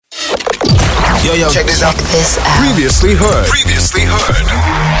Yo, check this out. Previously heard.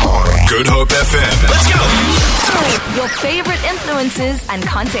 Good Hope FM. Let's go. Your favorite influencers and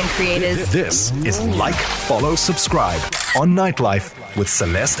content creators. This is Like, Follow, Subscribe on Nightlife with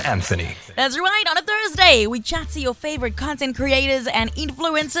Celeste Anthony. That's right. On a Thursday, we chat to your favorite content creators and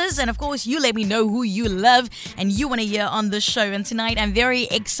influencers. And of course, you let me know who you love and you want to hear on the show. And tonight, I'm very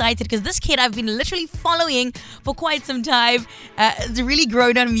excited because this kid I've been literally following for quite some time. It's really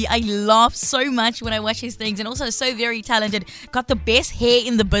grown on me. I laugh so much when I watch his things, and also so very talented. Got the best hair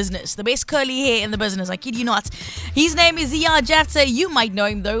in the business, the best curly hair in the business. I kid you not. His name is ZEE at EEZ. You might know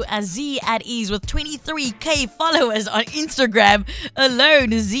him though as ZEE at EEZ with 23k followers on Instagram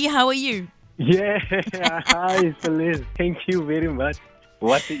alone. Z, how are you? Yeah, hi Celeste. Thank you very much.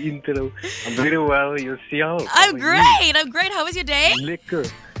 What the intro. I'm very well. Yourself? I'm great. How was your day?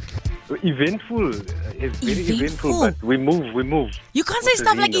 Lekker. Eventful. It's very eventful, but we move. You can't say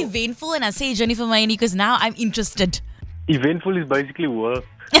stuff like eventful and I say Johnny for my because now I'm interested. Eventful is basically work.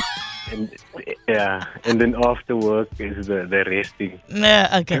 and then after work is the resting.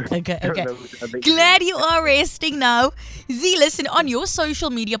 Okay. Glad you are resting now. Z, listen, on your social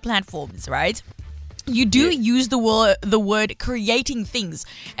media platforms, right? You do use the word creating things.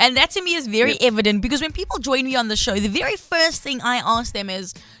 And that to me is very evident because when people join me on the show, the very first thing I ask them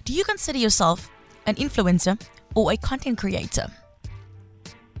is, do you consider yourself an influencer or a content creator?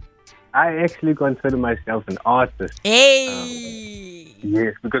 I actually consider myself an artist. Hey!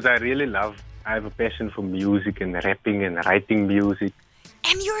 Yes, because I have a passion for music and rapping and writing music.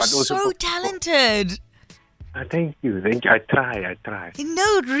 And you're so talented. Thank you. I try.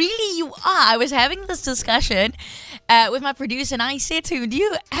 No, really, you are. I was having this discussion with my producer, and I said to him,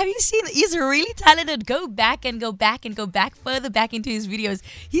 have you seen, he's really talented. Go back, further back into his videos.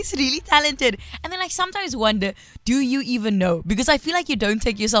 He's really talented. And then I sometimes wonder, do you even know? Because I feel like you don't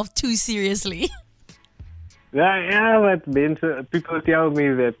take yourself too seriously. Yeah, but then people tell me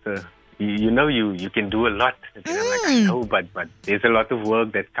that... you can do a lot. And I'm like, I know, but there's a lot of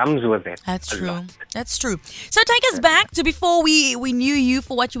work that comes with it. That's true. So take us back to before we knew you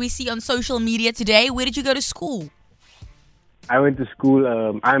for what we see on social media today. Where did you go to school? I went to school.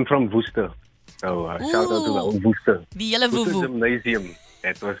 I'm from Worcester. So shout out to the old Worcester. The Yellow Vuvu. Gymnasium.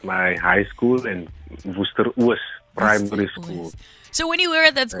 That was my high school, and Worcester Oos Primary School. So when you were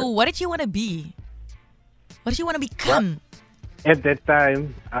at that school, what did you want to be? What did you want to become? At that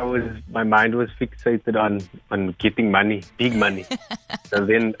time, my mind was fixated on getting money, big money. So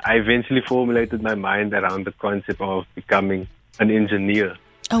then I eventually formulated my mind around the concept of becoming an engineer.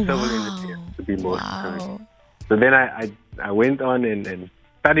 Oh, civil engineer, to be more specific. So then I went on and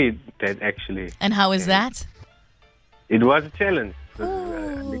studied that actually. And how is that? It was a challenge. It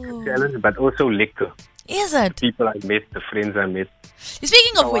was a challenge, but also lekker. Is it? The people I met, the friends I met.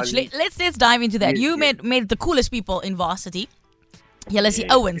 Speaking of which, let's dive into that. You met the coolest people in varsity. Julle see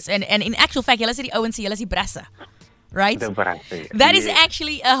Owens, and in actual fact, julle see die Owens, julle see Brasse, right? That is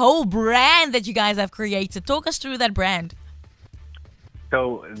actually a whole brand that you guys have created. Talk us through that brand.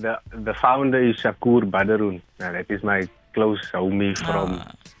 So the founder is Shakur Badarun. That is my close homie from.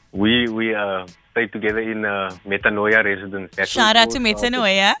 We stayed together in Metanoia residence. Shout out to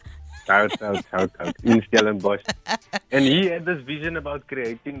Metanoia. Shout out in Stellenbosch. And he had this vision about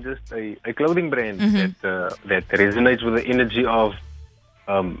creating just a clothing brand that resonates with the energy of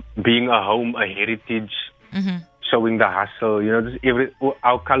being a home, a heritage, showing the hustle, just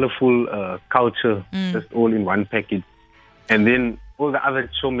our colorful culture, just all in one package. And then all the other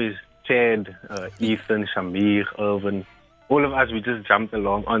chummies, Chad, Ethan, Shamir, Irvin, all of us, we just jumped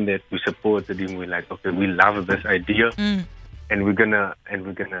along on that. We supported him. We're like, okay, we love this idea. And we're gonna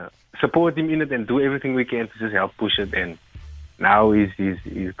support him in it and do everything we can to just help push it. And now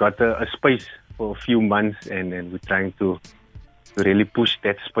he's got a space for a few months, and then we're trying to really push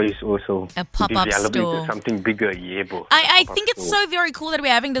that space also. A pop-up store. Into something bigger, yeah, bro. I think it's so very cool that we're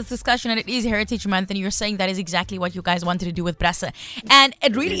having this discussion, and it is Heritage Month, and you're saying that is exactly what you guys wanted to do with Brasse. And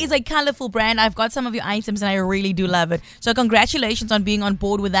it really is a colorful brand. I've got some of your items, and I really do love it. So congratulations on being on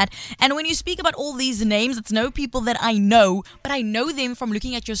board with that. And when you speak about all these names, it's no people that I know, but I know them from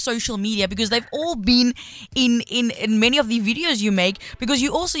looking at your social media because they've all been in many of the videos you make. Because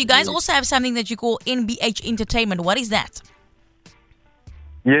you guys also have something that you call NBH Entertainment. What is that?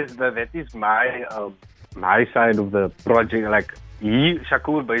 Yes, that is my side of the project. Like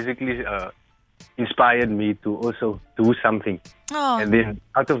Shakur basically inspired me to also do something. And then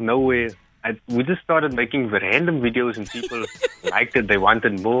out of nowhere, we just started making random videos, and people liked it. They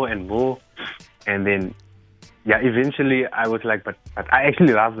wanted more and more. And then, eventually I was like, but I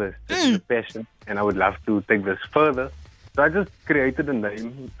actually love this. This is a passion, and I would love to take this further. So I just created a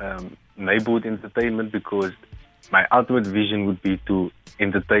name, Neighborhood Entertainment, because my ultimate vision would be to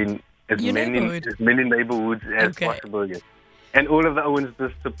entertain as many neighborhoods as possible. Yes. And all of the ones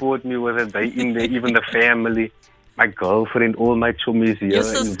that support me, whether they in there, even the family, my girlfriend, all my chummies here. Your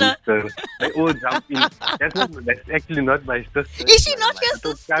sister. They all jump in. That's actually not my sister. Is she not your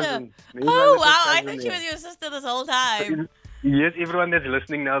sister? Cousin. Oh, wow. I thought she was your sister this whole time. Yes, everyone that's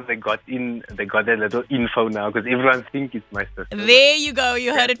listening now, they got that little info now because everyone thinks it's my sister. There you go.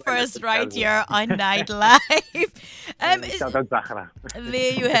 You heard it first right here on Nightlife.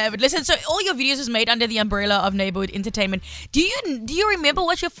 There you have it. Listen, so all your videos was made under the umbrella of Neighborhood Entertainment. Do you remember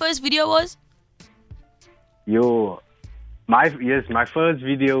what your first video was? My first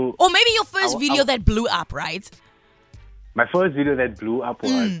video. Or maybe your first video that blew up, right? My first video that blew up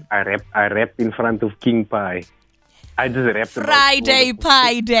was I rapped in front of King Pie. I just rapped Friday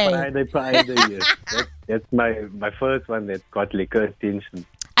Pie Day. Friday Pie Day, yes. That's my first one that got liquor attention.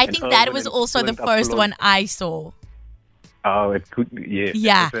 I think that was also the first one I saw. Oh, it could, yeah.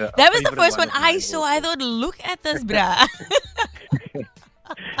 Yeah, that was the first one I saw. I thought, look at this, bruh.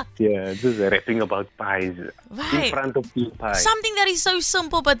 Yeah, just rapping about pies in front of King Pie. Something that is so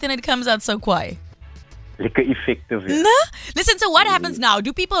simple, but then it comes out so quiet. Liquor effective, yeah. No? Listen, so what happens now?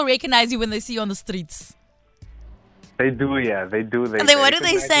 Do people recognize you when they see you on the streets? They do, yeah, they do. And then what do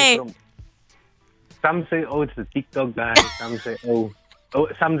they say? Some say, oh, it's the TikTok guy. Some say, oh,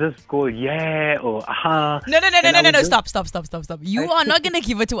 some just go, yeah, or aha. No. Stop. You are not going to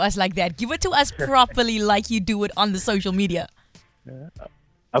give it to us like that. Give it to us properly like you do it on the social media.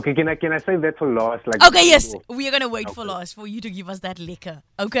 Okay, can I save that for last? Okay, yes. We are going to wait for last for you to give us that liquor.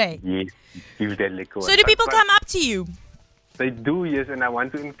 Okay. Yes, give that liquor. So do people come up to you? They do, yes, and I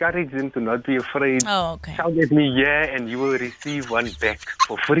want to encourage them to not be afraid. Oh, okay. Shout at me, yeah, and you will receive one back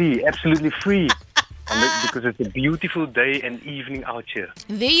for free, absolutely free. Because it's a beautiful day and evening out here.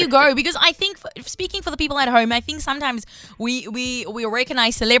 There you go. Because I think, speaking for the people at home, I think sometimes we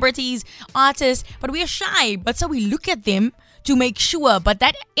recognize celebrities, artists, but we are shy. But so we look at them to make sure. But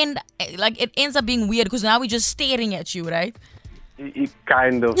that it ends up being weird because now we're just staring at you, right?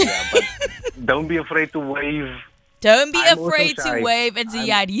 Kind of, yeah. But don't be afraid to wave. Don't be afraid to wave at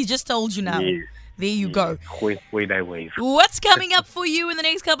ZEE AT EEZ. He just told you now. Yes. There you go. Wait, I wave. What's coming up for you in the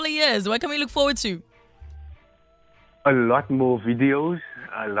next couple of years? What can we look forward to? A lot more videos,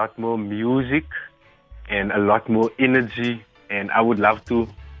 a lot more music, and a lot more energy. And I would love to,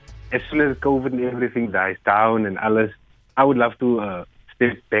 as soon as COVID and everything dies down and alles, I would love to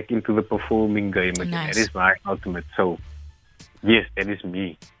step back into the performing game again. Nice. That is my ultimate. So, yes, that is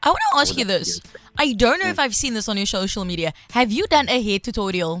me. I want to ask you this. I don't know if I've seen this on your social media. Have you done a hair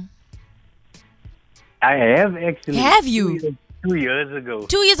tutorial? I have actually. Have you? 2 years ago.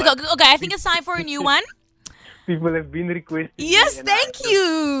 2 years ago. Okay, I think it's time for a new one. People have been requesting. Yes, thank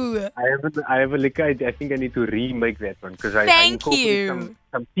you. I have a liquor. I think I need to remake that one because I incorporated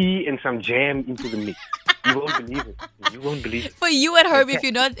some tea and some jam into the mix. You won't believe it. You won't believe it. For you at home, if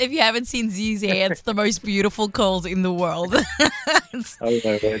you haven't seen Zee's hair, it's the most beautiful curls in the world.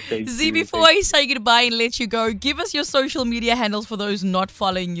 Zee, before I say goodbye and let you go, give us your social media handles for those not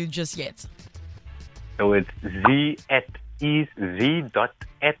following you just yet. So it's ZEE at EEZ,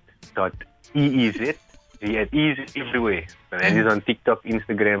 ZEE@EEZ. ZEE at EEZ everywhere. So that is on TikTok,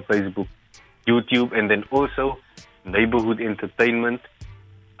 Instagram, Facebook, YouTube, and then also Neighborhood Entertainment.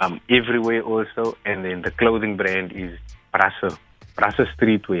 Everywhere also, and then the clothing brand is Brasser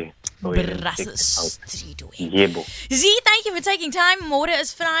Streetwear. So Brasser Streetwear. Yeah, bo. Zee, thank you for taking time. Water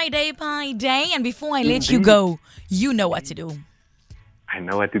is Friday Pie Day, and before I let you go, you know what to do. I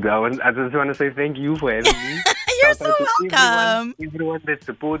know what to do. I just want to say thank you for having me. You're so welcome. Everyone that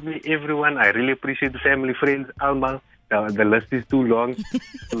support me, everyone. I really appreciate the family, friends, Alma. The list is too long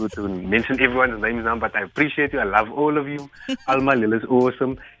to mention everyone's names now, but I appreciate you. I love all of you. Alma, Lila's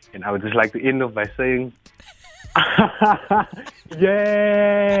awesome. And I would just like to end off by saying,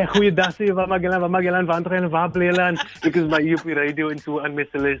 yeah, goeiedag sê, waar Magellan, waar Pleelan. Ek is by UP Radio en so aan met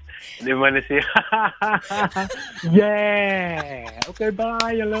Celeste. En everyone is say, yeah. Okay,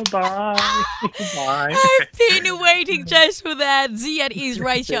 bye, hello, bye. Bye. I've been waiting just for that. ZEE AT EEZ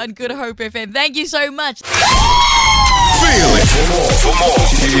right here on Good Hope FM. Thank you so much. Feel it. For more,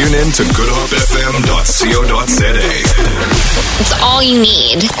 tune in to goodhopefm.co.za. It's all you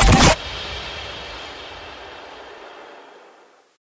need.